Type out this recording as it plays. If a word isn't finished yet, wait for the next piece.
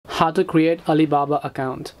how to create Alibaba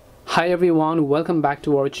account. Hi everyone, welcome back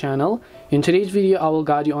to our channel. In today's video I will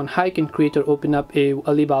guide you on how you can create or open up a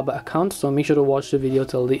Alibaba account, so make sure to watch the video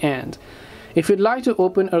till the end. If you'd like to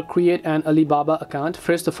open or create an Alibaba account,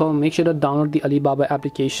 first of all make sure to download the Alibaba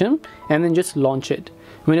application and then just launch it.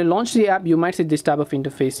 When you launch the app, you might see this type of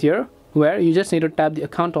interface here, where you just need to tap the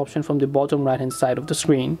account option from the bottom right hand side of the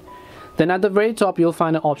screen. Then at the very top you'll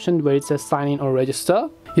find an option where it says sign in or register.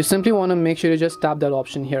 You simply want to make sure you just tap that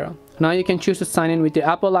option here. Now you can choose to sign in with your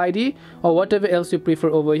Apple ID or whatever else you prefer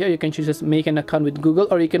over here. You can choose to make an account with Google,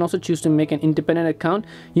 or you can also choose to make an independent account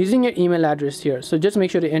using your email address here. So just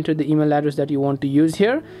make sure to enter the email address that you want to use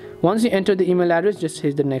here. Once you enter the email address, just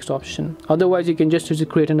hit the next option. Otherwise you can just choose to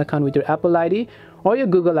create an account with your Apple ID or your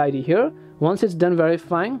Google ID here. Once it's done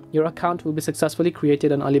verifying, your account will be successfully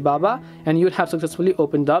created on Alibaba and you would have successfully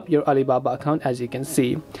opened up your Alibaba account, as you can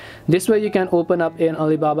see. This way you can open up an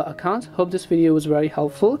Alibaba account. Hope this video was very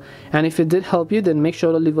helpful, and if it did help you, then make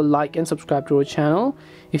sure to leave a like and subscribe to our channel.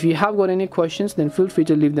 If you have got any questions, then feel free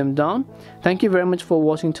to leave them down. Thank you very much for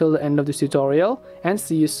watching till the end of this tutorial, and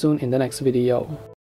see you soon in the next video.